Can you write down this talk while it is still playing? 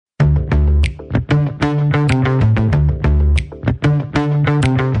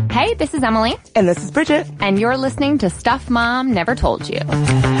Hi, this is Emily. And this is Bridget. And you're listening to Stuff Mom Never Told You.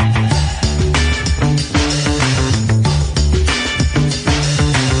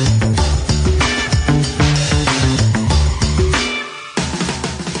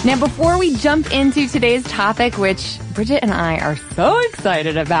 Now, before we jump into today's topic, which Bridget and I are so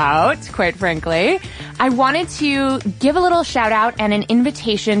excited about, quite frankly, I wanted to give a little shout out and an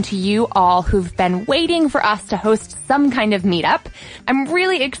invitation to you all who've been waiting for us to host some kind of meetup. I'm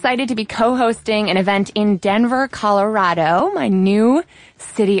really excited to be co-hosting an event in Denver, Colorado, my new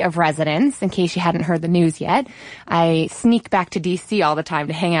city of residence, in case you hadn't heard the news yet. I sneak back to DC all the time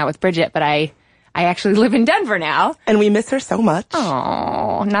to hang out with Bridget, but I actually live in Denver now. And we miss her so much.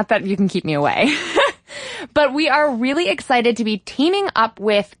 Oh, not that you can keep me away. But we are really excited to be teaming up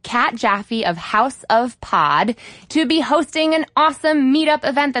with Kat Jaffe of House of Pod to be hosting an awesome meetup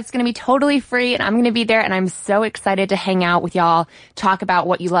event that's going to be totally free, and I'm going to be there, and I'm so excited to hang out with y'all, talk about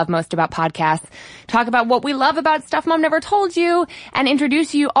what you love most about podcasts, talk about what we love about Stuff Mom Never Told You, and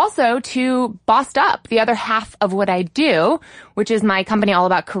introduce you also to Bossed Up, the other half of what I do, which is my company all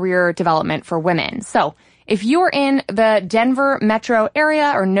about career development for women. So if you're in the Denver metro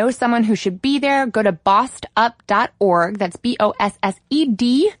area or know someone who should be there, go to bossedup.org. That's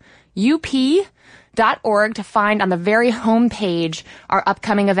BOSSEDUP.org to find on the very homepage our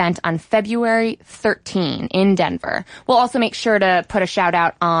upcoming event on February 13 in Denver. We'll also make sure to put a shout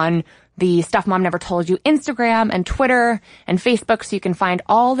out on the Stuff Mom Never Told You Instagram and Twitter and Facebook so you can find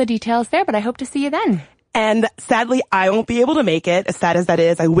all the details there, but I hope to see you then. And sadly, I won't be able to make it, as sad as that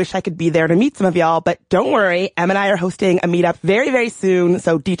is. I wish I could be there to meet some of y'all, but don't worry. Em and I are hosting a meetup very, very soon,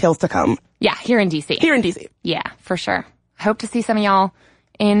 so details to come. Yeah, here in DC. Here in DC. Yeah, for sure. I hope to see some of y'all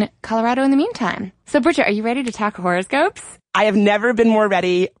in Colorado in the meantime. So, Bridget, are you ready to talk horoscopes? I have never been more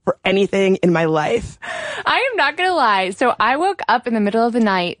ready for anything in my life. I am not going to lie. So I woke up in the middle of the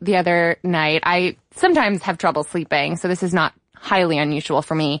night the other night. I sometimes have trouble sleeping, so this is not highly unusual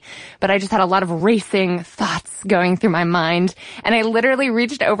for me, but I just had a lot of racing thoughts going through my mind, and I literally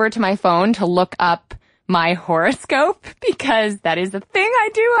reached over to my phone to look up my horoscope, because that is a thing I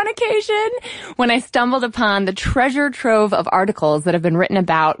do on occasion, when I stumbled upon the treasure trove of articles that have been written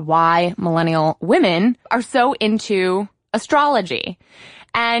about why millennial women are so into astrology.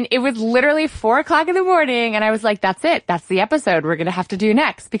 And it was literally 4:00 in the morning, and I was like, that's it. That's the episode we're going to have to do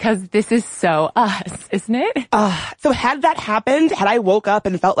next, because this is so us, isn't it? So had that happened, had I woke up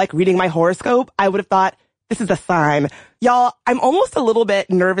and felt like reading my horoscope, I would have thought, this is a sign. Y'all, I'm almost a little bit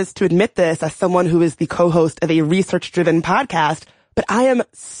nervous to admit this as someone who is the co-host of a research-driven podcast, but I am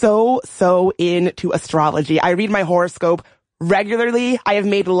so into astrology. I read my horoscope regularly. I have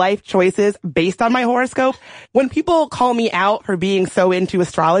made life choices based on my horoscope. When people call me out for being so into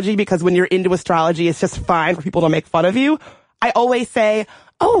astrology, because when you're into astrology, it's just fine for people to make fun of you, I always say,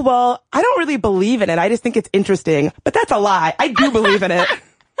 oh, well, I don't really believe in it. I just think it's interesting. But that's a lie. I do believe in it.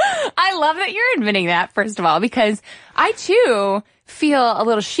 I love that you're admitting that, first of all, because I, too, feel a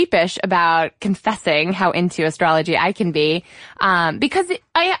little sheepish about confessing how into astrology I can be, because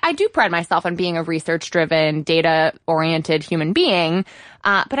I do pride myself on being a research-driven, data-oriented human being,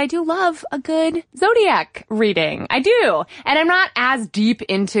 but I do love a good zodiac reading. I do. And I'm not as deep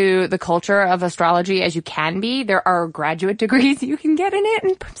into the culture of astrology as you can be. There are graduate degrees you can get in it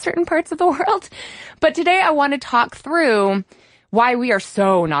in certain parts of the world. But today I want to talk through why we are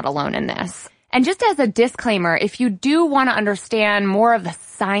so not alone in this. And just as a disclaimer, if you do want to understand more of the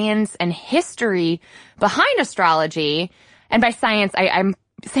science and history behind astrology, and by science, I'm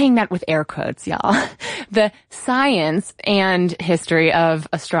saying that with air quotes, y'all, the science and history of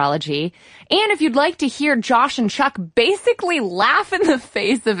astrology. And if you'd like to hear Josh and Chuck basically laugh in the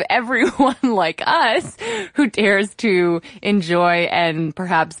face of everyone like us who dares to enjoy and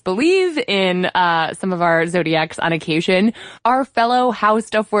perhaps believe in some of our zodiacs on occasion, our fellow How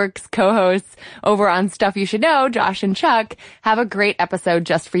Stuff Works co-hosts over on Stuff You Should Know, Josh and Chuck, have a great episode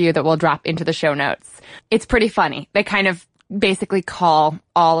just for you that we'll drop into the show notes. It's pretty funny. They kind of basically call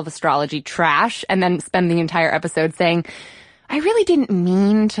all of astrology trash and then spend the entire episode saying, I really didn't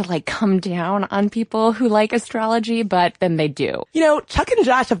mean to come down on people who like astrology, but then they do. You know, Chuck and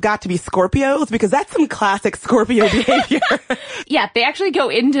Josh have got to be Scorpios, because that's some classic Scorpio behavior. Yeah, they actually go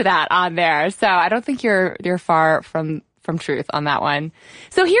into that on there. So I don't think you're far from truth on that one.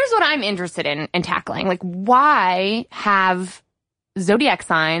 So here's what I'm interested in tackling. Why have zodiac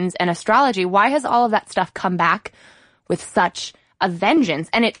signs and astrology, why has all of that stuff come back with such a vengeance?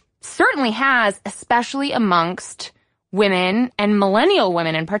 And it certainly has, especially amongst women and millennial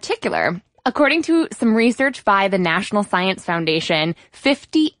women in particular. According to some research by the National Science Foundation,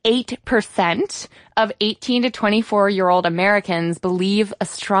 58% of 18 to 24-year-old Americans believe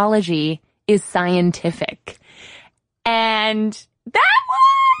astrology is scientific. And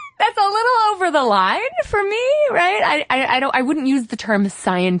that's a little over the line for me, right? I wouldn't use the term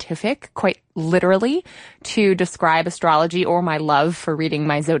scientific quite literally to describe astrology or my love for reading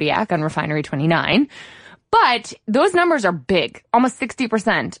my zodiac on Refinery 29. But those numbers are big, almost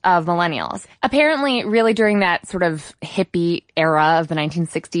 60% of millennials. Apparently, really during that sort of hippie era of the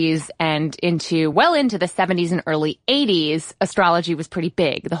 1960s and into the 70s and early 80s, astrology was pretty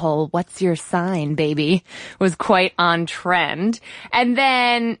big. The whole "what's your sign, baby" was quite on trend. And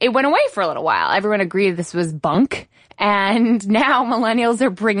then it went away for a little while. Everyone agreed this was bunk. And now millennials are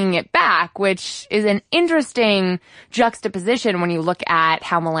bringing it back, which is an interesting juxtaposition when you look at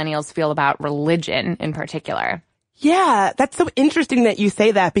how millennials feel about religion in particular. Yeah, that's so interesting that you say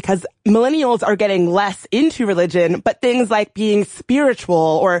that, because millennials are getting less into religion, but things like being spiritual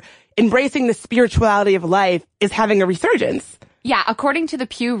or embracing the spirituality of life is having a resurgence. Yeah, according to the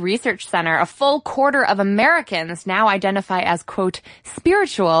Pew Research Center, a full quarter of Americans now identify as, quote,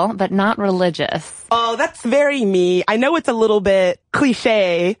 spiritual, but not religious. Oh, that's very me. I know it's a little bit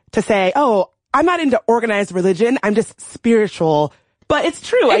cliche to say, oh, I'm not into organized religion, I'm just spiritual. But it's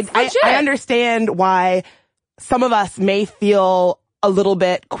true. I understand why some of us may feel a little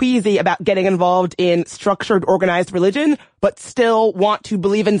bit queasy about getting involved in structured, organized religion, but still want to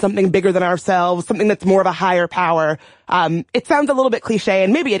believe in something bigger than ourselves, something that's more of a higher power. It sounds a little bit cliche,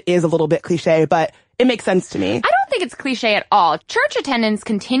 and maybe it is a little bit cliche, but it makes sense to me. I don't think it's cliche at all. Church attendance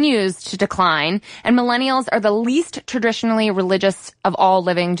continues to decline, and millennials are the least traditionally religious of all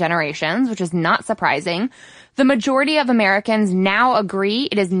living generations, which is not surprising. The majority of Americans now agree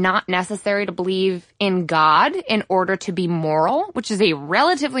it is not necessary to believe in God in order to be moral, which is a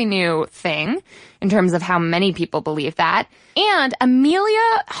relatively new thing in terms of how many people believe that. And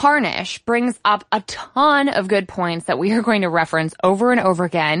Amelia Harnish brings up a ton of good points that we are going to reference over and over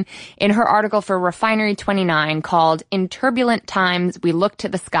again in her article for Refinery 29 called "In Turbulent Times, We Look to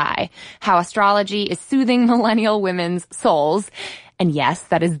the Sky: How Astrology is Soothing Millennial Women's Souls." And yes,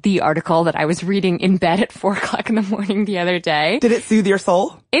 that is the article that I was reading in bed at 4 o'clock in the morning the other day. Did it soothe your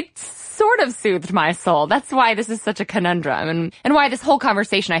soul? It sort of soothed my soul. That's why this is such a conundrum and why this whole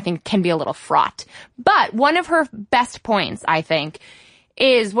conversation, I think, can be a little fraught. But one of her best points, I think,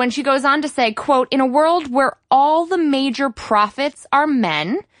 is when she goes on to say, quote, "In a world where all the major prophets are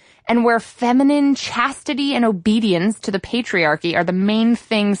men and where feminine chastity and obedience to the patriarchy are the main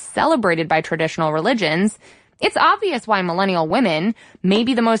things celebrated by traditional religions, it's obvious why millennial women,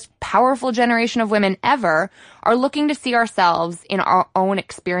 maybe the most powerful generation of women ever, are looking to see ourselves in our own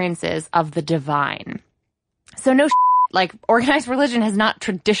experiences of the divine." So no like, organized religion has not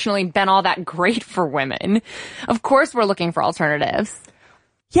traditionally been all that great for women. Of course we're looking for alternatives.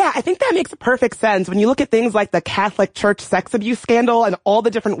 Yeah, I think that makes perfect sense. When you look at things like the Catholic Church sex abuse scandal and all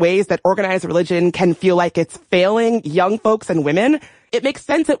the different ways that organized religion can feel like it's failing young folks and women, it makes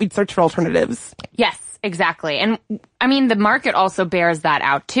sense that we'd search for alternatives. Yes. Exactly. And I mean, the market also bears that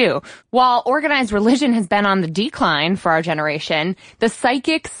out too. While organized religion has been on the decline for our generation, the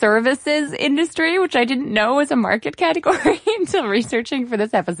psychic services industry, which I didn't know was a market category until researching for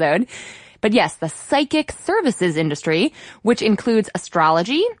this episode. But yes, the psychic services industry, which includes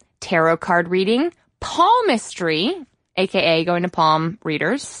astrology, tarot card reading, palmistry, aka going to palm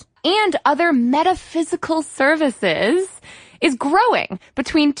readers, and other metaphysical services, is growing.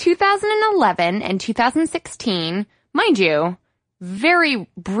 Between 2011 and 2016, mind you, very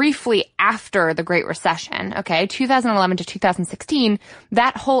briefly after the Great Recession, okay, 2011 to 2016,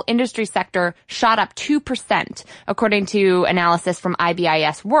 that whole industry sector shot up 2%, according to analysis from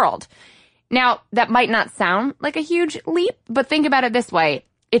IBIS World. Now, that might not sound like a huge leap, but think about it this way.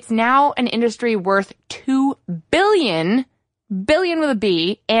 It's now an industry worth $2 billion with a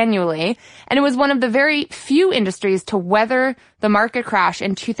B annually, and it was one of the very few industries to weather the market crash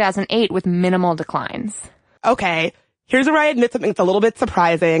in 2008 with minimal declines. Okay, here's where I admit something that's a little bit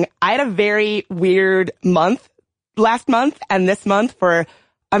surprising. I had a very weird month last month and this month for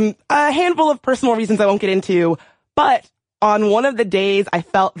a handful of personal reasons I won't get into, but on one of the days I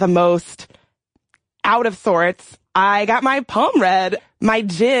felt the most out of sorts, I got my palm read. My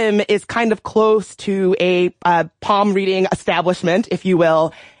gym is kind of close to a palm reading establishment, if you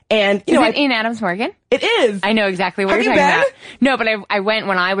will. And you know, is it in Adams Morgan? It is. I know exactly what you're talking about. No, but I went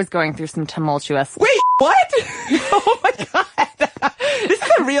when I was going through some tumultuous. Wait, what? Oh my god! This is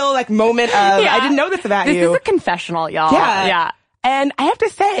a real moment of I didn't know this about you. This is a confessional, y'all. Yeah. And I have to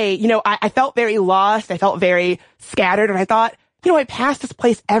say, I felt very lost. I felt very scattered, and I thought, I pass this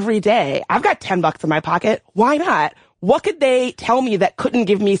place every day. I've got $10 in my pocket. Why not? What could they tell me that couldn't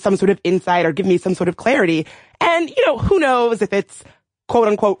give me some sort of insight or give me some sort of clarity? And, who knows if it's quote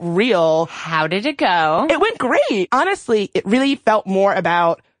unquote real. How did it go? It went great. Honestly, it really felt more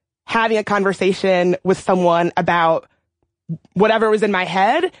about having a conversation with someone about whatever was in my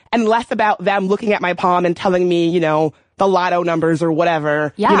head and less about them looking at my palm and telling me, the lotto numbers or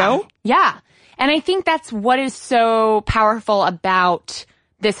whatever, Yeah. And I think that's what is so powerful about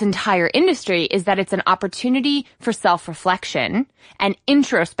this entire industry is that it's an opportunity for self-reflection and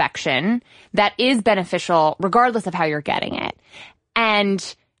introspection that is beneficial regardless of how you're getting it.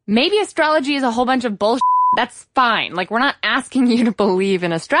 And maybe astrology is a whole bunch of bullshit. That's fine. Like, we're not asking you to believe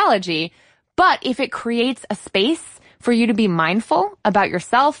in astrology, but if it creates a space for you to be mindful about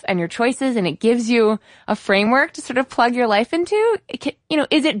yourself and your choices, and it gives you a framework to sort of plug your life into,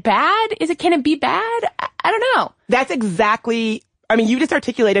 is it bad? Can it be bad? I don't know. That's exactly, you just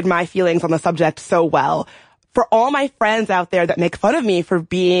articulated my feelings on the subject so well. For all my friends out there that make fun of me for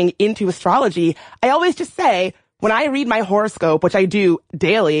being into astrology, I always just say, when I read my horoscope, which I do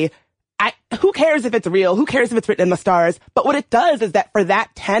daily, who cares if it's real? Who cares if it's written in the stars? But what it does is that for that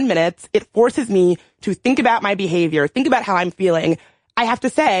 10 minutes, it forces me to think about my behavior, think about how I'm feeling. I have to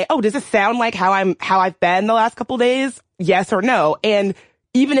say, does this sound like how I've been the last couple days? Yes or no? And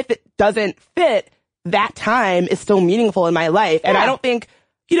even if it doesn't fit, that time is still meaningful in my life. And I don't think,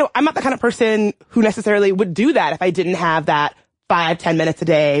 I'm not the kind of person who necessarily would do that if I didn't have that 5-10 minutes a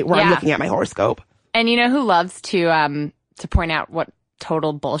day where I'm looking at my horoscope. And who loves to point out what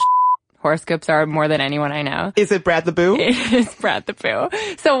total bullshit horoscopes are more than anyone I know? Is it Brad the Boo? It is Brad the Boo.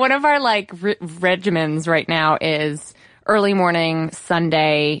 So one of our regimens right now is early morning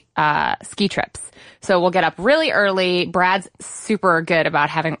Sunday ski trips. So we'll get up really early. Brad's super good about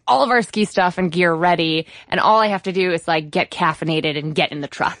having all of our ski stuff and gear ready. And all I have to do is get caffeinated and get in the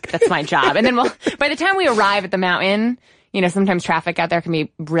truck. That's my job. And then by the time we arrive at the mountain, sometimes traffic out there can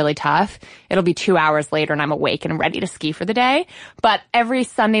be really tough. It'll be 2 hours later and I'm awake and ready to ski for the day. But every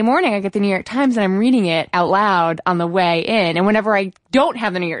Sunday morning I get the New York Times and I'm reading it out loud on the way in. And whenever I don't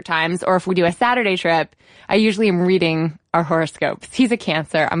have the New York Times, or if we do a Saturday trip, I usually am reading our horoscopes. He's a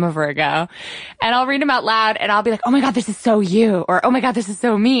Cancer, I'm a Virgo. And I'll read them out loud and I'll be like, oh my God, this is so you. Or, oh my God, this is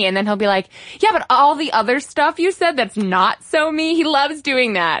so me. And then he'll be like, yeah, but all the other stuff you said that's not so me. He loves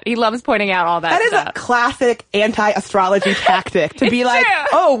doing that. He loves pointing out all that stuff. That is a classic anti-astrology tactic to be like,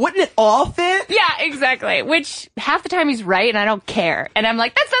 true. Wouldn't it all fit? Yeah, exactly. Which half the time he's right and I don't care. And I'm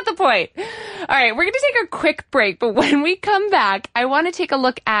like, that's not the point. All right, we're going to take a quick break. But when we come back, I want to take a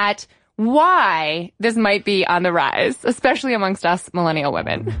look at why this might be on the rise, especially amongst us millennial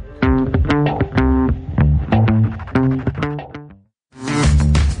women.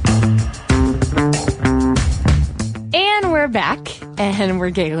 And we're back, and we're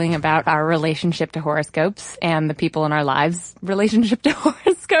giggling about our relationship to horoscopes and the people in our lives' relationship to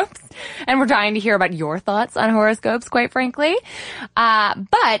horoscopes. And we're dying to hear about your thoughts on horoscopes, quite frankly.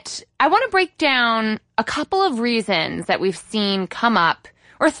 But I want to break down a couple of reasons that we've seen come up,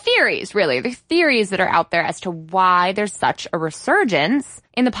 or theories, really. There's theories that are out there as to why there's such a resurgence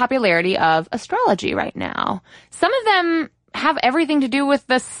in the popularity of astrology right now. Some of them have everything to do with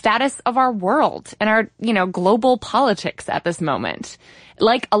the status of our world and our, global politics at this moment.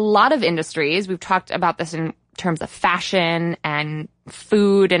 Like a lot of industries, we've talked about this in terms of fashion and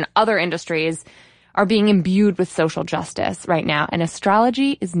food and other industries, are being imbued with social justice right now, and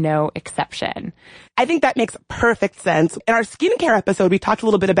astrology is no exception. I think that makes perfect sense. In our skincare episode, we talked a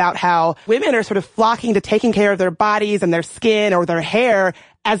little bit about how women are sort of flocking to taking care of their bodies and their skin or their hair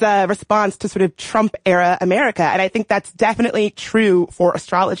as a response to sort of Trump-era America, and I think that's definitely true for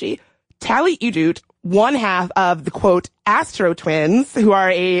astrology. Tally Ujut, one half of the, quote, Astro Twins, who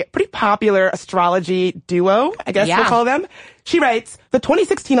are a pretty popular astrology duo, I guess we'll call them. She writes, the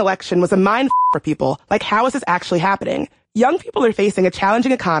 2016 election was a mind for people. Like, how is this actually happening? Young people are facing a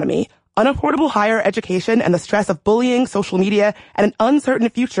challenging economy, unaffordable higher education, and the stress of bullying, social media, and an uncertain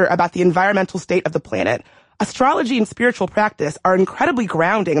future about the environmental state of the planet. Astrology and spiritual practice are incredibly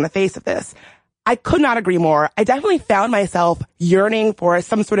grounding in the face of this. I could not agree more. I definitely found myself yearning for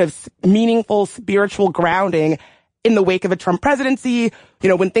some sort of meaningful spiritual grounding in the wake of a Trump presidency.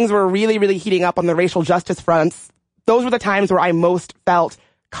 When things were really, really heating up on the racial justice fronts, those were the times where I most felt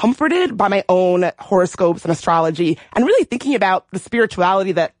comforted by my own horoscopes and astrology and really thinking about the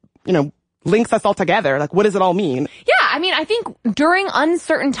spirituality that, links us all together. Like, what does it all mean? Yeah, I think during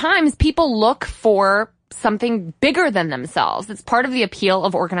uncertain times, people look for something bigger than themselves. It's part of the appeal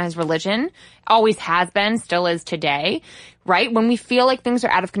of organized religion, always has been, still is today, right? When we feel like things are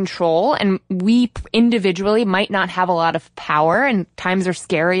out of control and we individually might not have a lot of power and times are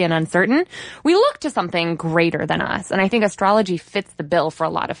scary and uncertain, we look to something greater than us. And I think astrology fits the bill for a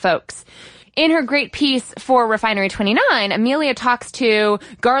lot of folks. In her great piece for Refinery 29, Amelia talks to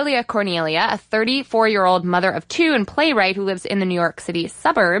Garlia Cornelia, a 34-year-old mother of two and playwright who lives in the New York City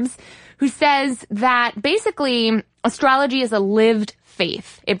suburbs, who says that basically astrology is a lived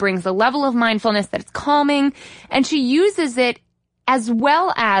faith. It brings a level of mindfulness that is calming, and she uses it as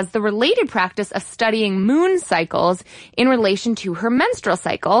well as the related practice of studying moon cycles in relation to her menstrual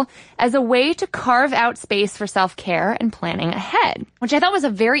cycle as a way to carve out space for self-care and planning ahead, which I thought was a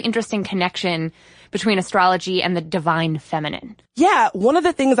very interesting connection between astrology and the divine feminine. Yeah, one of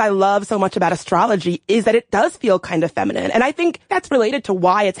the things I love so much about astrology is that it does feel kind of feminine. And I think that's related to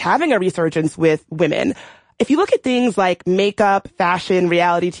why it's having a resurgence with women. If you look at things like makeup, fashion,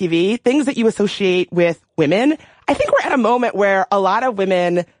 reality TV, things that you associate with women, I think we're at a moment where a lot of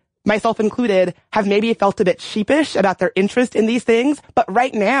women, myself included, have maybe felt a bit sheepish about their interest in these things. But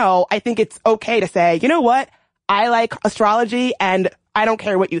right now, I think it's okay to say, you know what? I like astrology and I don't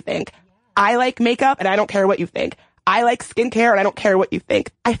care what you think. I like makeup and I don't care what you think. I like skincare and I don't care what you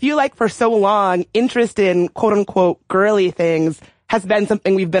think. I feel like for so long, interest in quote unquote girly things has been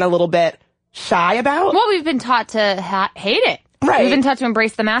something we've been a little bit shy about. Well, we've been taught to hate it. Right. We've been taught to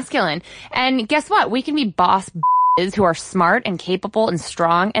embrace the masculine. And guess what? We can be boss who are smart and capable and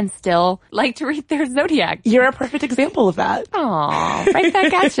strong and still like to read their zodiac. You're a perfect example of that. Aw, right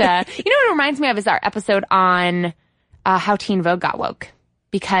back at ya. You know what it reminds me of is our episode on how Teen Vogue got woke.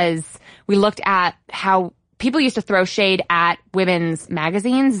 Because we looked at how people used to throw shade at women's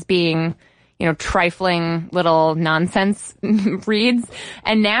magazines being, you know, trifling little nonsense reads.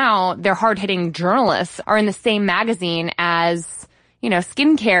 And now their hard-hitting journalists are in the same magazine as, you know,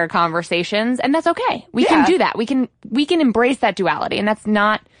 skincare conversations. And that's okay. We can do that. We can embrace that duality. And that's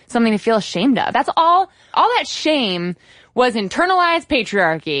not something to feel ashamed of. That's all that shame was internalized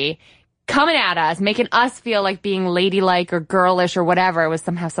patriarchy coming at us, making us feel like being ladylike or girlish or whatever was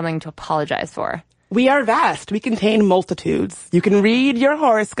somehow something to apologize for. We are vast. We contain multitudes. You can read your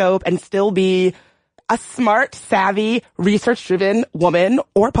horoscope and still be a smart, savvy, research-driven woman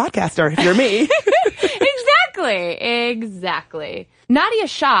or podcaster, if you're me. Exactly. Nadia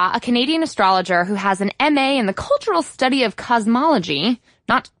Shah, a Canadian astrologer who has an MA in the cultural study of cosmology,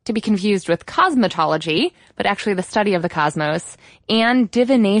 not to be confused with cosmetology, but actually the study of the cosmos, and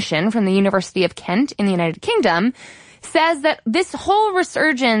divination from the University of Kent in the United Kingdom, says that this whole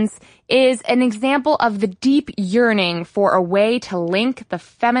resurgence is an example of the deep yearning for a way to link the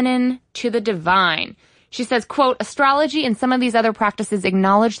feminine to the divine. She says, quote, astrology and some of these other practices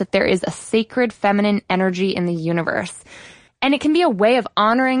acknowledge that there is a sacred feminine energy in the universe. And it can be a way of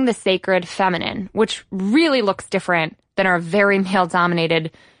honoring the sacred feminine, which really looks different than our very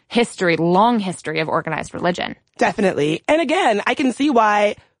male-dominated long history of organized religion. Thefinitely. And again, I can see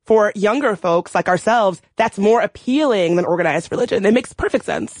why for younger folks like ourselves, that's more appealing than organized religion. It makes perfect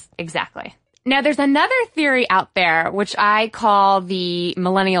sense. Exactly. Now, there's another theory out there, which I call the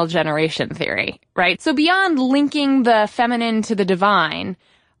millennial generation theory, right? So beyond linking the feminine to the divine,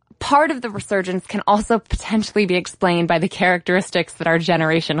 part of the resurgence can also potentially be explained by the characteristics that our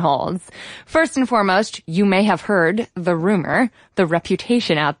generation holds. First and foremost, you may have heard the rumor, the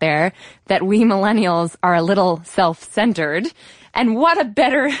reputation out there, that we millennials are a little self-centered. And what a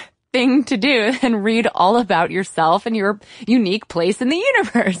better thing to do than read all about yourself and your unique place in the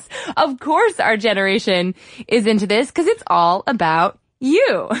universe. Of course our generation is into this because it's all about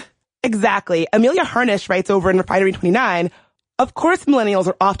you. Exactly. Amelia Harnish writes over in Refinery 29, of course millennials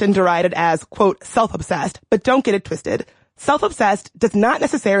are often derided as, quote, self-obsessed, but don't get it twisted. Self-obsessed does not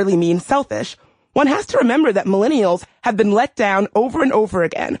necessarily mean selfish. One has to remember that millennials have been let down over and over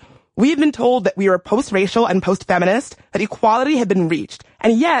again. We've been told that we are post-racial and post-feminist, that equality had been reached,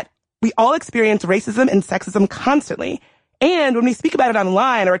 and yet we all experience racism and sexism constantly. And when we speak about it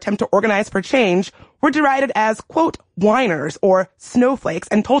online or attempt to organize for change, we're derided as, quote, whiners or snowflakes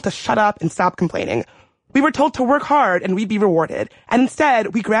and told to shut up and stop complaining. We were told to work hard and we'd be rewarded. And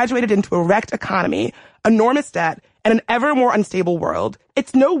instead, we graduated into a wrecked economy, enormous debt, and an ever more unstable world.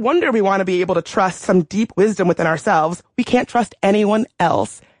 It's no wonder we want to be able to trust some deep wisdom within ourselves. We can't trust anyone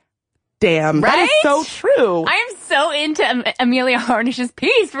else. Damn, right? That is so true. I am so into Amelia Harnish's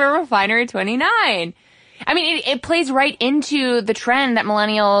piece for Refinery 29. I mean, it plays right into the trend that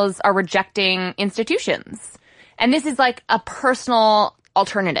millennials are rejecting institutions. And this is like a personal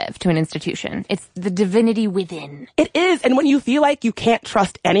alternative to an institution. It's the divinity within. It is. And when you feel like you can't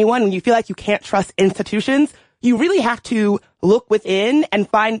trust anyone, when you feel like you can't trust institutions, you really have to look within and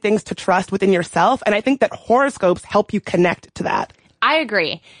find things to trust within yourself. And I think that horoscopes help you connect to that. I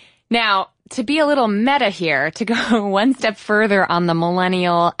agree. Now, to be a little meta here, to go one step further on the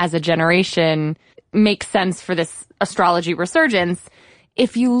millennial as a generation makes sense for this astrology resurgence.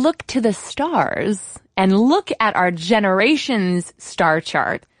 If you look to the stars and look at our generation's star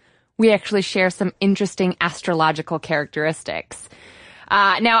chart, we actually share some interesting astrological characteristics.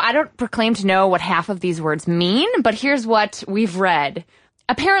 Now, I don't proclaim to know what half of these words mean, but here's what we've read.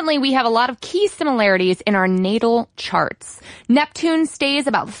 Apparently, we have a lot of key similarities in our natal charts. Neptune stays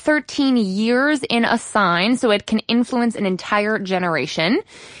about 13 years in a sign, so it can influence an entire generation.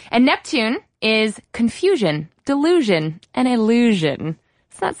 And Neptune is confusion, delusion, and illusion.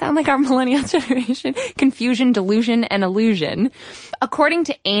 Does that sound like our millennial generation? Confusion, delusion, and illusion. According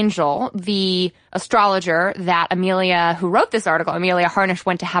to Angel, the astrologer that Amelia, who wrote this article, Amelia Harnish,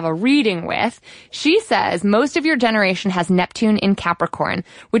 went to have a reading with, she says most of your generation has Neptune in Capricorn,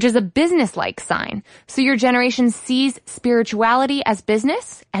 which is a business-like sign. So your generation sees spirituality as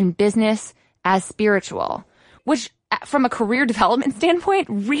business and business as spiritual, which from a career development standpoint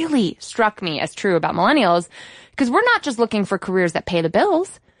really struck me as true about millennials, because we're not just looking for careers that pay the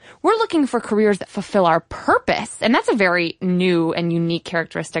bills. We're looking for careers that fulfill our purpose. And that's a very new and unique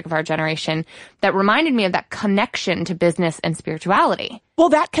characteristic of our generation that reminded me of that connection to business and spirituality. Well,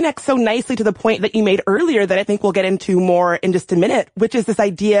 that connects so nicely to the point that you made earlier that I think we'll get into more in just a minute, which is this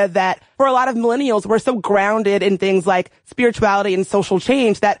idea that for a lot of millennials, we're so grounded in things like spirituality and social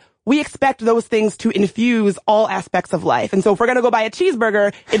change that we expect those things to infuse all aspects of life. And so if we're going to go buy a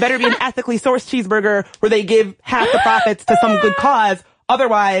cheeseburger, it better be an ethically sourced cheeseburger where they give half the profits to some good cause.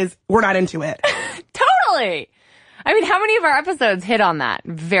 Otherwise, we're not into it. Totally. I mean, how many of our episodes hit on that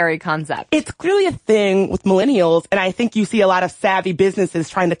very concept? It's clearly a thing with millennials, and I think you see a lot of savvy businesses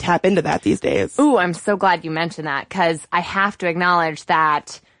trying to tap into that these days. Ooh, I'm so glad you mentioned that, because I have to acknowledge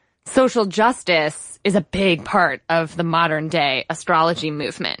that social justice is a big part of the modern day astrology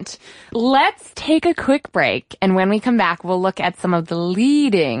movement. Let's take a quick break, and when we come back, we'll look at some of the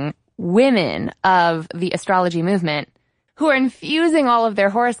leading women of the astrology movement who are infusing all of their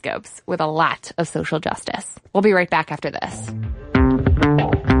horoscopes with a lot of social justice. We'll be right back after this.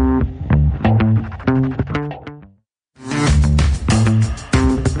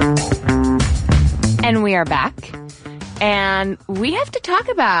 And we are back. And we have to talk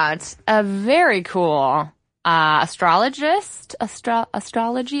about a very cool astrology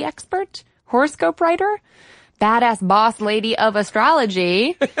expert, horoscope writer, badass boss lady of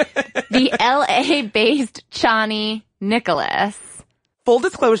astrology, the LA-based Chani Nicholas. Full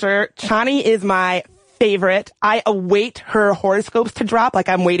disclosure, Chani is my favorite. I await her horoscopes to drop like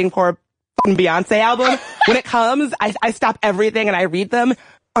I'm waiting for a fucking Beyonce album. When it comes, I stop everything and I read them.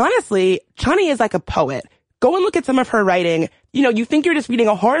 Honestly, Chani is like a poet. Go and look at some of her writing. You know, you think you're just reading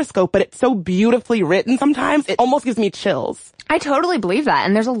a horoscope, but it's so beautifully written sometimes, it almost gives me chills. I totally believe that.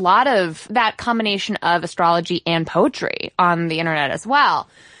 And there's a lot of that combination of astrology and poetry on the internet as well.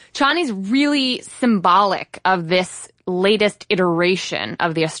 Chani's really symbolic of this latest iteration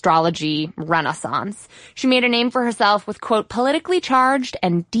of the astrology renaissance. She made a name for herself with, quote, politically charged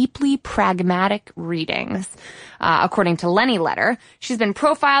and deeply pragmatic readings. According to Lenny Letter, she's been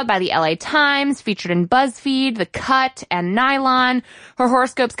profiled by the LA Times, featured in BuzzFeed, The Cut, and Nylon. Her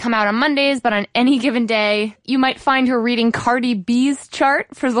horoscopes come out on Mondays, but on any given day, you might find her reading Cardi B's chart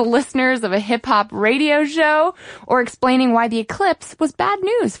for the listeners of a hip-hop radio show, or explaining why the eclipse was bad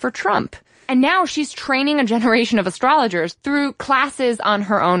news for Trump. And now she's training a generation of astrologers through classes on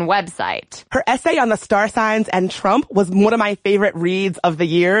her own website. Her essay on the star signs and Trump was one of my favorite reads of the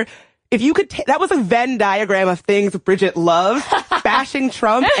year. If you could that was a Venn diagram of things Bridget loves, bashing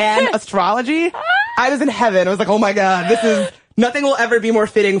Trump and astrology. I was in heaven. I was like, oh my God, nothing will ever be more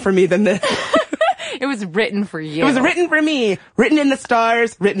fitting for me than this. It was written for you. It was written for me. Written in the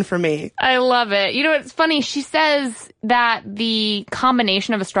stars, written for me. I love it. You know, it's funny. She says that the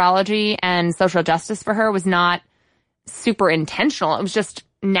combination of astrology and social justice for her was not super intentional. It was just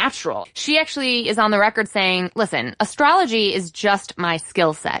natural. She actually is on the record saying, listen, astrology is just my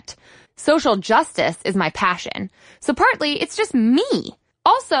skill set. Social justice is my passion. So partly, it's just me.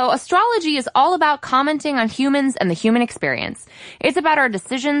 Also, astrology is all about commenting on humans and the human experience. It's about our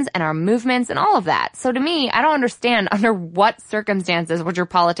decisions and our movements and all of that. So to me, I don't understand under what circumstances would your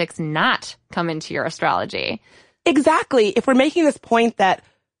politics not come into your astrology. Exactly. If we're making this point that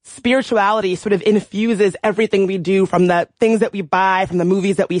spirituality sort of infuses everything we do, from the things that we buy, from the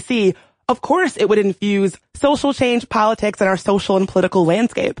movies that we see, of course it would infuse social change, politics, and our social and political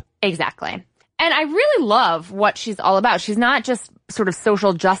landscape. Exactly. And I really love what she's all about. She's not just sort of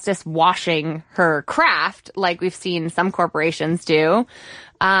social justice washing her craft like we've seen some corporations do.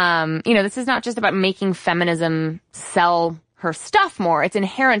 This is not just about making feminism sell her stuff more. It's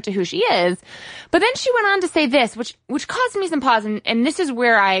inherent to who she is. But then she went on to say this, which caused me some pause. And this is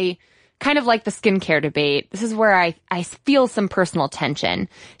where I kind of like the skincare debate. This is where I feel some personal tension.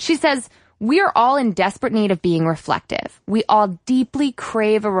 She says, we are all in desperate need of being reflective. We all deeply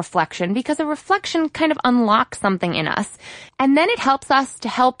crave a reflection because a reflection kind of unlocks something in us. And then it helps us to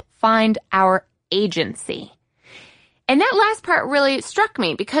help find our agency. And that last part really struck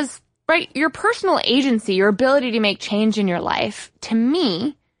me because, right, your personal agency, your ability to make change in your life, to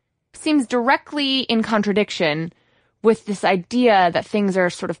me, seems directly in contradiction with this idea that things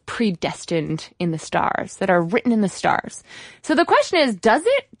are sort of predestined in the stars, that are written in the stars. So the question is, does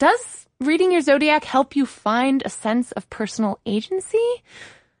reading your zodiac help you find a sense of personal agency?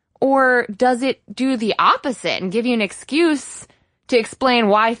 Or does it do the opposite and give you an excuse to explain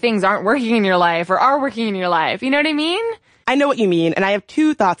why things aren't working in your life or are working in your life? You know what I mean? I know what you mean, and I have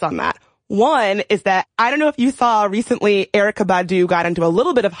two thoughts on that. One is that I don't know if you saw recently Erykah Badu got into a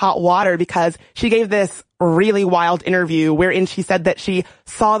little bit of hot water because she gave this really wild interview wherein she said that she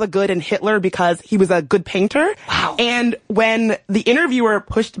saw the good in Hitler because he was a good painter. Wow. And when the interviewer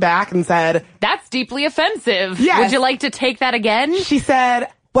pushed back and said, that's deeply offensive. Yes. Would you like to take that again? She said,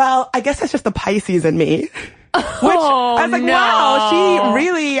 well, I guess that's just the Pisces in me. Which I was like, no. wow, she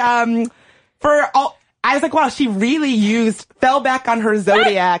really, I was like, wow, she really fell back on her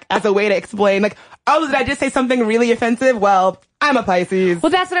zodiac as a way to explain, like, oh, did I just say something really offensive? Well, I'm a Pisces.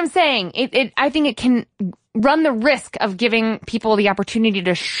 Well, that's what I'm saying. I think it can run the risk of giving people the opportunity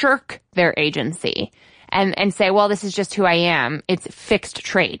to shirk their agency and say, well, this is just who I am. It's a fixed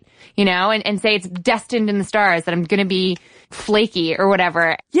trait, and say it's destined in the stars that I'm going to be flaky or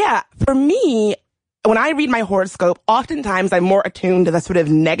whatever. Yeah. For me, when I read my horoscope, oftentimes I'm more attuned to the sort of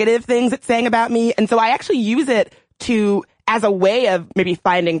negative things it's saying about me. And so I actually use it as a way of maybe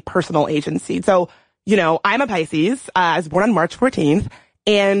finding personal agency. So, I'm a Pisces. I was born on March 14th,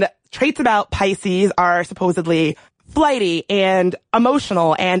 and traits about Pisces are supposedly flighty and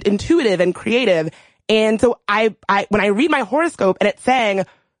emotional and intuitive and creative. And so when I read my horoscope and it's saying,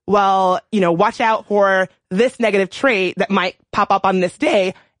 well, watch out for this negative trait that might pop up on this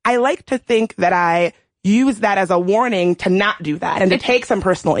day, I like to think that I use that as a warning to not do that and to take some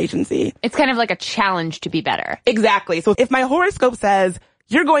personal agency. It's kind of like a challenge to be better. Exactly. So if my horoscope says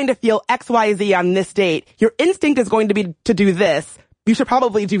you're going to feel XYZ on this date, your instinct is going to be to do this, you should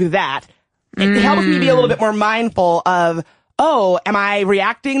probably do that. It helps me be a little bit more mindful of, oh, am I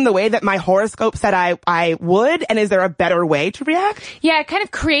reacting the way that my horoscope said I would? And is there a better way to react? Yeah, it kind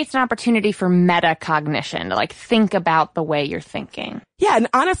of creates an opportunity for metacognition to think about the way you're thinking. Yeah, and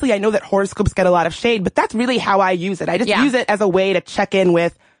honestly, I know that horoscopes get a lot of shade, but that's really how I use it. I just use it as a way to check in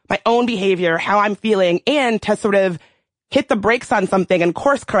with my own behavior, how I'm feeling, and to sort of hit the brakes on something and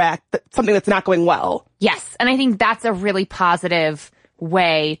course correct something that's not going well. Yes, and I think that's a really positive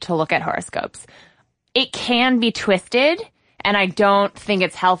way to look at horoscopes. It can be twisted, and I don't think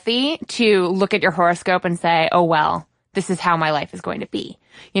it's healthy to look at your horoscope and say, oh, well, this is how my life is going to be,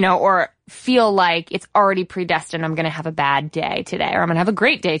 or feel like it's already predestined. I'm going to have a bad day today, or I'm going to have a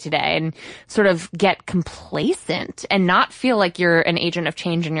great day today, and sort of get complacent and not feel like you're an agent of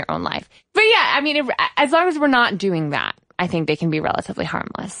change in your own life. But yeah, as long as we're not doing that, I think they can be relatively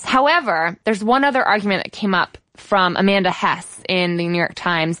harmless. However, there's one other argument that came up from Amanda Hess in the New York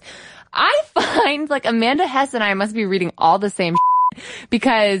Times. I find Amanda Hess and I must be reading all the same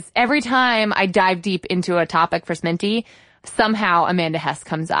because every time I dive deep into a topic for Sminty, somehow Amanda Hess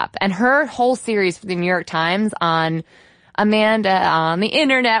comes up. And her whole series for the New York Times on Amanda on the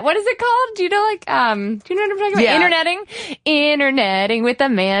internet. What is it called? Do you know what I'm talking about? Yeah. Interneting with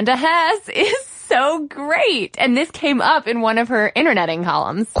Amanda Hess is so great. And this came up in one of her interneting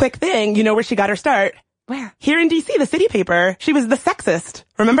columns. Quick thing, you know where she got her start? Where? Here in DC, the city paper. She was the sexist.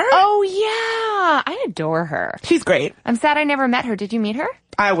 Remember her? Oh, yeah. I adore her. She's great. I'm sad I never met her. Did you meet her?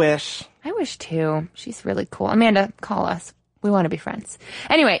 I wish. I wish too. She's really cool. Amanda, call us. We want to be friends.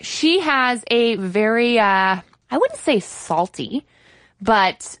 Anyway, she has a very, I wouldn't say salty,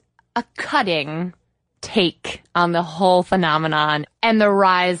 but a cutting take on the whole phenomenon and the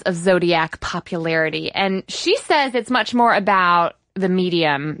rise of zodiac popularity. And she says it's much more about the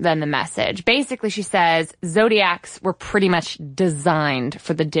medium than the message. Basically, she says zodiacs were pretty much designed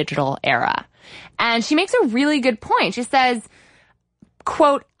for the digital era. And she makes a really good point. She says,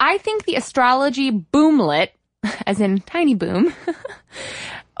 quote, I think the astrology boomlet, as in tiny boom,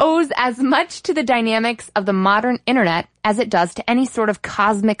 owes as much to the dynamics of the modern internet as it does to any sort of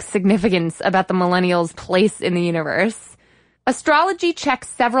cosmic significance about the millennials' place in the universe. Astrology checks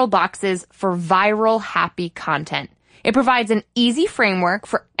several boxes for viral, happy content. It provides an easy framework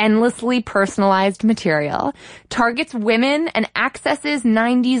for endlessly personalized material, targets women, and accesses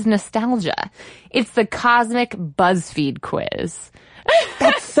 90s nostalgia. It's the cosmic BuzzFeed quiz.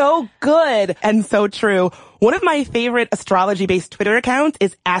 That's so good and so true. One of my favorite astrology-based Twitter accounts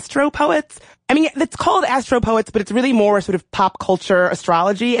is Astropoets. I mean, it's called Astropoets, but it's really more sort of pop culture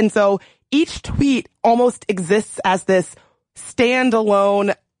astrology. And so each tweet almost exists as this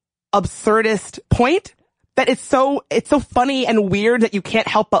standalone absurdist point that it's so funny and weird that you can't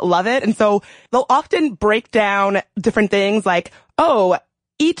help but love it. And so they'll often break down different things like, oh,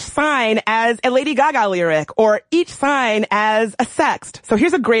 each sign as a Lady Gaga lyric, or each sign as a sext. So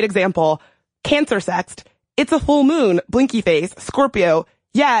here's a great example. Cancer sext. It's a full moon, blinky face, Scorpio.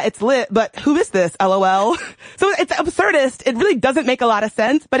 Yeah, it's lit, but who is this? LOL. So it's absurdist. It really doesn't make a lot of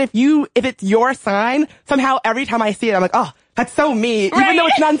sense. But if it's your sign, somehow every time I see it, I'm like, oh, that's so me, right. Even though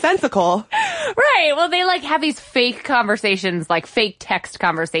it's nonsensical. Right. Well, they like have these fake conversations, like fake text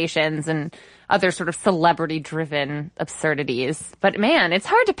conversations and other sort of celebrity-driven absurdities. But man, it's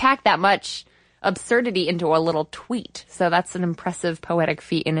hard to pack that much absurdity into a little tweet. So that's an impressive poetic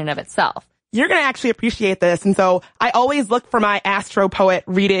feat in and of itself. You're going to actually appreciate this. And so I always look for my Astro Poet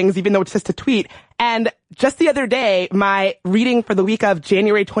readings, even though it's just a tweet. And just the other day, my reading for the week of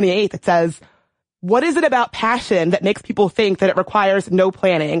January 28th, it says, what is it about passion that makes people think that it requires no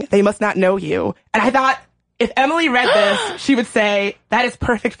planning? They must not know you. And I thought, if Emily read this, she would say, that is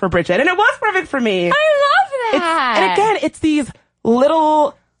perfect for Bridget. And it was perfect for me. I love that. And again, it's these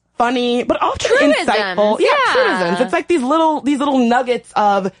little funny, but often truisms. Insightful. Yeah, truisms. It's like these little nuggets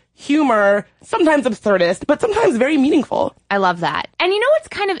of humor, sometimes absurdist, but sometimes very meaningful. I love that. And you know what's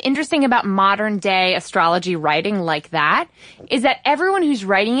kind of interesting about modern day astrology writing like that is that everyone who's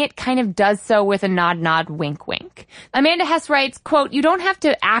writing it kind of does so with a nod, wink, wink. Amanda Hess writes, quote, you don't have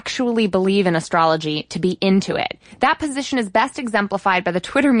to actually believe in astrology to be into it. That position is best exemplified by the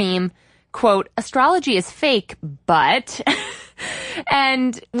Twitter meme, quote, astrology is fake, but...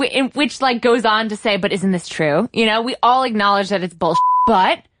 and which like goes on to say, but isn't this true? You know, we all acknowledge that it's bullshit,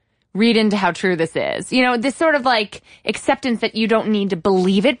 but read into how true this is. You know, this sort of like acceptance that you don't need to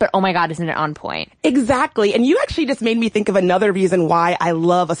believe it, but oh my God, isn't it on point? Exactly. And you actually just made me think of another reason why I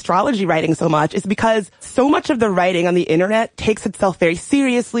love astrology writing so much is because so much of the writing on the internet takes itself very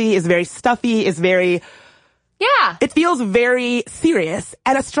seriously, is very stuffy, is very... Yeah. It feels very serious.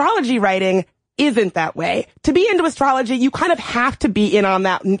 And astrology writing isn't that way. To be into astrology, you kind of have to be in on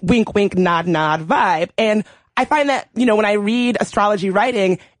that wink, wink, nod, nod vibe. And I find that, you know, when I read astrology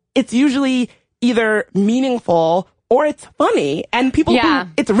writing, it's usually either meaningful or it's funny. And people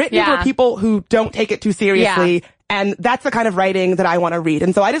it's written for people who don't take it too seriously. Yeah. And that's the kind of writing that I want to read.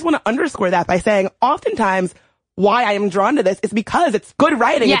 And so I just want to underscore that by saying oftentimes why I am drawn to this is because it's good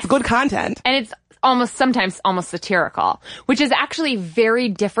writing. Yes. It's good content. And it's sometimes almost satirical, which is actually very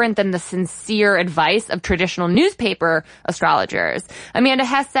different than the sincere advice of traditional newspaper astrologers. Amanda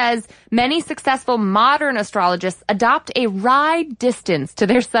Hess says many successful modern astrologists adopt a wry distance to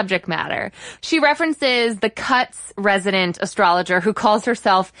their subject matter. She references the Cuts resident astrologer who calls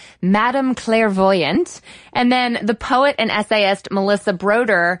herself Madame Clairvoyant, and then the poet and essayist Melissa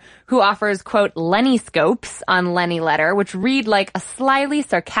Broder, who offers, quote, Lenny Scopes on Lenny Letter, which read like a slyly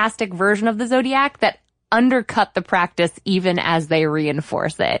sarcastic version of the zodiac that undercut the practice even as they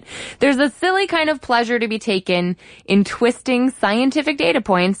reinforce it. There's a silly kind of pleasure to be taken in twisting scientific data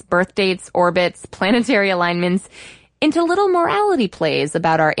points, birth dates, orbits, planetary alignments, into little morality plays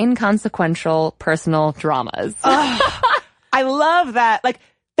about our inconsequential personal dramas. I love that. Like,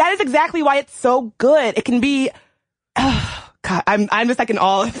 that is exactly why it's so good. It can be... God, I'm just like in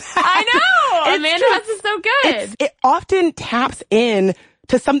awe of that. I know! Amanda Hess is so good. It often taps in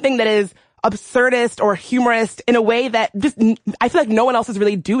to something that is absurdist or humorist in a way that just, I feel like no one else is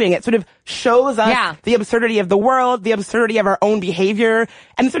really doing. It sort of shows us the absurdity of the world, the absurdity of our own behavior,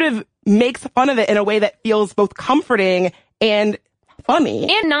 and sort of makes fun of it in a way that feels both comforting and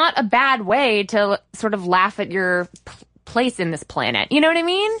funny. And not a bad way to sort of laugh at your place in this planet. You know what I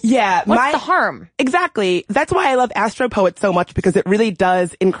mean? Yeah. What's the harm? Exactly. That's why I love Astro Poet so much, because it really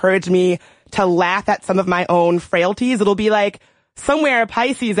does encourage me to laugh at some of my own frailties. It'll be like, somewhere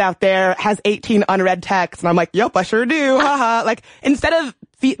Pisces out there has 18 unread texts, and I'm like, yep, I sure do. Haha. Like, instead of,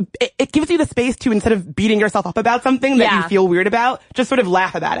 it gives you the space to, instead of beating yourself up about something that you feel weird about, just sort of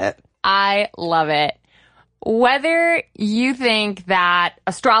laugh about it. I love it. Whether you think that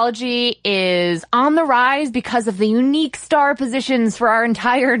astrology is on the rise because of the unique star positions for our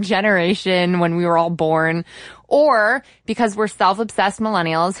entire generation when we were all born, or because we're self-obsessed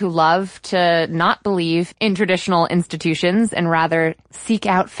millennials who love to not believe in traditional institutions and rather seek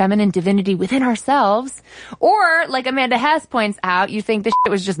out feminine divinity within ourselves, or, like Amanda Hess points out, you think this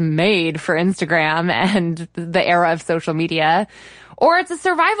shit was just made for Instagram and the era of social media, or it's a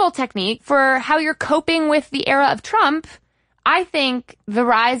survival technique for how you're coping with the era of Trump, I think the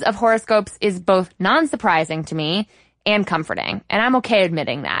rise of horoscopes is both non-surprising to me and comforting. And I'm okay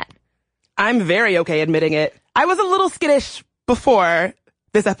admitting that. I'm very okay admitting it. I was a little skittish before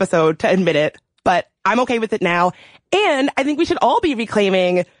this episode to admit it, but I'm okay with it now. And I think we should all be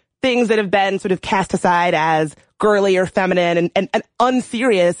reclaiming things that have been sort of cast aside as girly or feminine and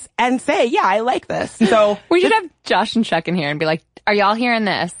unserious and say, yeah, I like this. So we should have Josh and Chuck in here and be like, are y'all hearing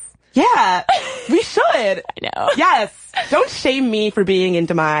this? Yeah, we should. I know. Yes. Don't shame me for being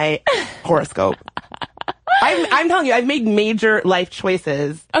into my horoscope. I'm telling you, I've made major life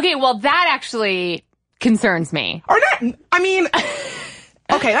choices. Okay, well, that actually concerns me. Or not. I mean,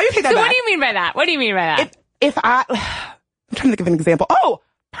 okay, let me take that back. So back. what do you mean by that? What do you mean by that? I'm trying to think of an example. Oh,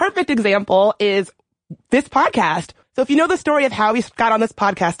 perfect example is this podcast. So if you know the story of how we got on this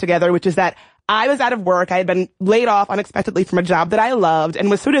podcast together, which is that I was out of work. I had been laid off unexpectedly from a job that I loved and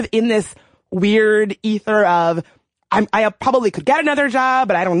was sort of in this weird ether of I probably could get another job,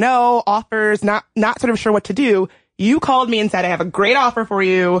 but I don't know, offers, not sort of sure what to do. You called me and said, I have a great offer for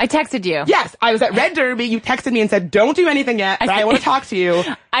you. I texted you. Yes, I was at Red Derby. You texted me and said, don't do anything yet, but I want to talk to you.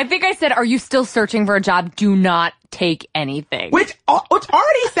 I think I said, are you still searching for a job? Do not take anything. Which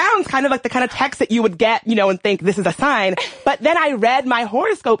already sounds kind of like the kind of text that you would get, and think this is a sign. But then I read my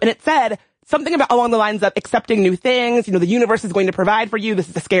horoscope and it said something about along the lines of accepting new things. The universe is going to provide for you. This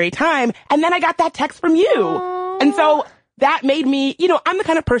is a scary time. And then I got that text from you. Aww. And so that made me, I'm the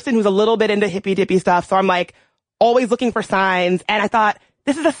kind of person who's a little bit into hippy dippy stuff. So I'm like always looking for signs. And I thought,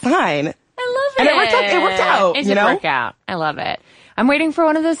 this is a sign. I love it. And it worked out. It did work out. I love it. I'm waiting for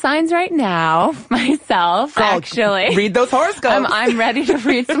one of those signs right now myself, Girl, actually. Read those horoscopes. I'm ready to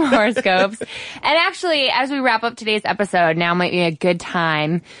read some horoscopes. And actually, as we wrap up today's episode, now might be a good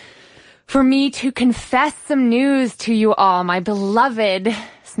time for me to confess some news to you all, my beloved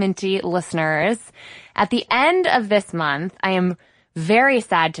Sminty listeners. At the end of this month, I am very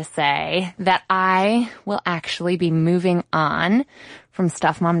sad to say that I will actually be moving on from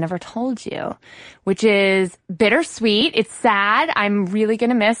Stuff Mom Never Told You, which is bittersweet. It's sad. I'm really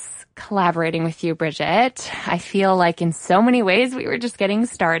going to miss collaborating with you, Bridget. I feel like in so many ways we were just getting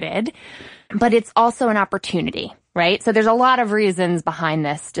started, but it's also an opportunity, right? So there's a lot of reasons behind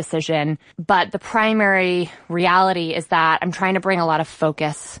this decision, but the primary reality is that I'm trying to bring a lot of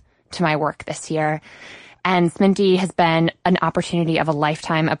focus to my work this year. And Sminty has been an opportunity of a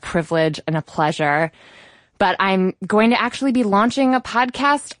lifetime, a privilege and a pleasure. But I'm going to actually be launching a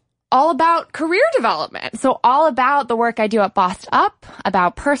podcast all about career development. So all about the work I do at Bossed Up,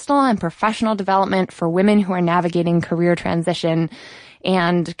 about personal and professional development for women who are navigating career transition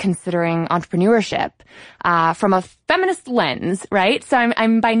and considering entrepreneurship from a feminist lens, right? So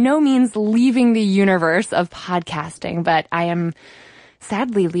I'm by no means leaving the universe of podcasting, but I am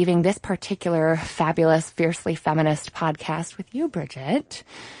sadly leaving this particular fabulous, fiercely feminist podcast with you, Bridget,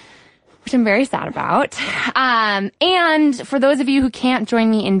 which I'm very sad about. And for those of you who can't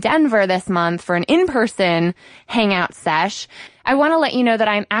join me in Denver this month for an in-person hangout sesh, I want to let you know that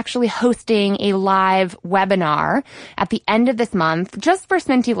I'm actually hosting a live webinar at the end of this month just for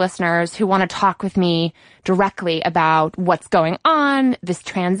Sminty listeners who want to talk with me directly about what's going on, this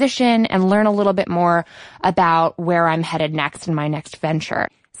transition, and learn a little bit more about where I'm headed next in my next venture.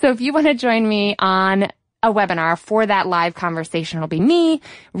 So if you want to join me on a webinar for that live conversation, it'll be me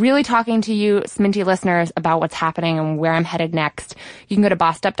really talking to you, Sminty listeners, about what's happening and where I'm headed next. You can go to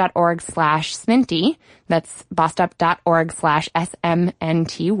bossedup.org/Sminty. That's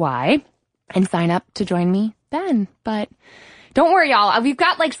bossedup.org/SMNTY and sign up to join me then. But don't worry, y'all. We've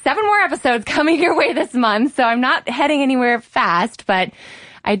got like 7 more episodes coming your way this month, so I'm not heading anywhere fast, but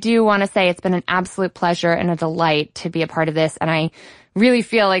I do want to say it's been an absolute pleasure and a delight to be a part of this, and I really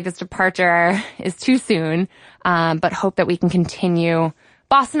feel like this departure is too soon, but hope that we can continue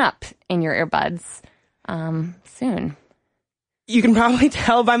bossing up in your earbuds soon. You can probably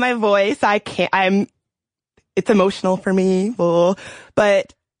tell by my voice, it's emotional for me,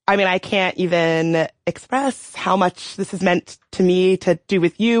 but I mean, I can't even express how much this has meant to me to do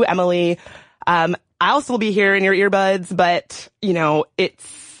with you, Emily. I also will be here in your earbuds, but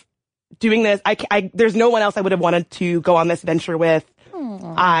it's doing this. There's no one else I would have wanted to go on this venture with.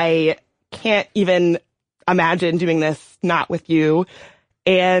 I can't even imagine doing this not with you.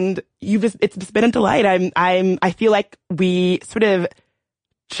 And it's just been a delight. I feel like we sort of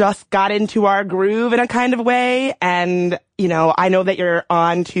just got into our groove in a kind of way. And, I know that you're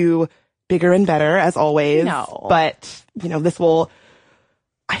on to bigger and better as always. No. But,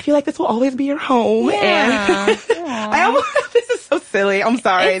 I feel like this will always be your home. Yeah. And this is so silly. I'm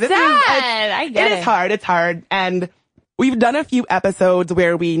sorry. It's sad. I get it. It is hard. It's hard. And we've done a few episodes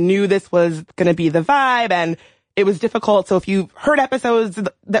where we knew this was going to be the vibe and it was difficult. So if you've heard episodes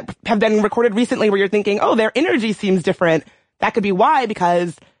that have been recorded recently where you're thinking, oh, their energy seems different, that could be why,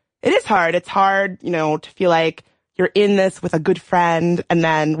 because it is hard. It's hard, to feel like you're in this with a good friend. And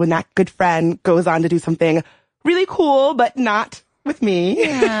then when that good friend goes on to do something really cool, but not with me.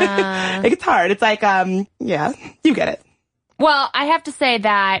 Yeah. It's hard. It's like, you get it. Well, I have to say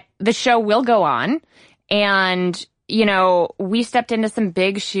that the show will go on. And, we stepped into some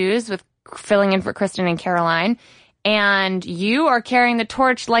big shoes with filling in for Kristen and Caroline. And you are carrying the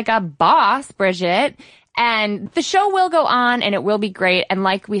torch like a boss, Bridget. And the show will go on and it will be great. And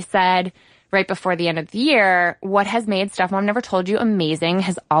like we said right before the end of the year, what has made Stuff Mom Never Told You amazing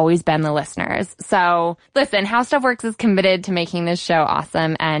has always been the listeners. So listen, How Stuff Works is committed to making this show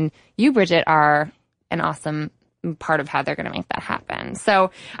awesome. And you, Bridget, are an awesome part of how they're going to make that happen. So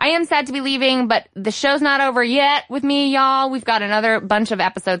I am sad to be leaving, but the show's not over yet with me, y'all. We've got another bunch of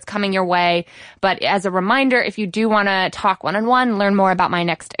episodes coming your way. But as a reminder, if you do want to talk one-on-one, learn more about my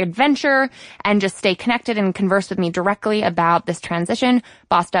next adventure, and just stay connected and converse with me directly about this transition,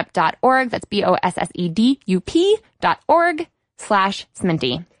 bossedup.org. That's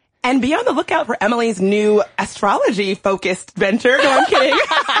BOSSEDUP.org/Sminty. And be on the lookout for Emily's new astrology-focused venture. No, I'm kidding.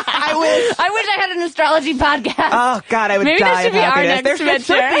 I wish I had an astrology podcast. Oh, God, I would Maybe die this should of be our happiness. next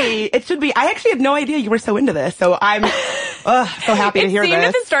venture. It should be. I actually had no idea you were so into this, so I'm so happy to hear this. It seemed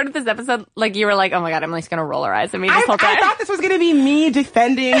at the start of this episode like you were like, oh my God, Emily's going to roll her eyes at me this whole time. I thought this was going to be me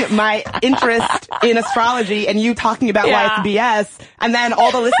defending my interest in astrology and you talking about why it's BS, and then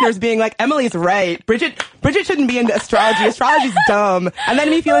all the listeners being like, Emily's right. Bridget shouldn't be into astrology. Astrology's dumb. And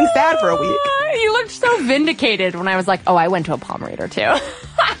then me feeling sad for a week. You looked so vindicated when I was like, oh, I went to a palm reader too.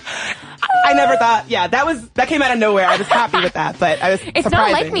 I never thought, that came out of nowhere. I was happy with that, but I was It's surprising.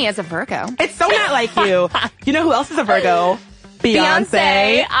 not like me as a Virgo. It's so not like you. You know who else is a Virgo?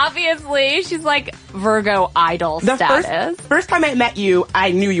 Beyonce. Obviously. She's like Virgo idol status. First time I met you,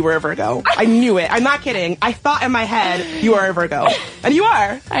 I knew you were a Virgo. I knew it. I'm not kidding. I thought in my head you are a Virgo. And you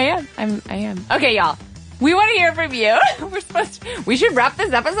are. I am. Okay, y'all. We want to hear from you. We should wrap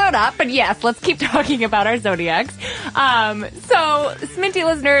this episode up, but yes, let's keep talking about our zodiacs. So, Sminty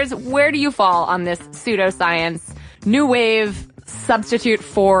listeners, where do you fall on this pseudoscience, new wave substitute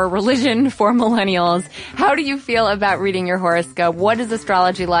for religion for millennials? How do you feel about reading your horoscope? What is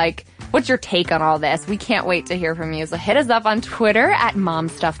astrology like? What's your take on all this? We can't wait to hear from you. So hit us up on Twitter at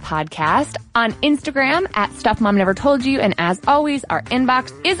MomStuffPodcast, on Instagram at StuffMomNeverToldYou, and as always, our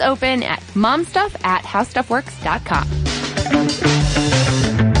inbox is open at momstuff@howstuffworks.com.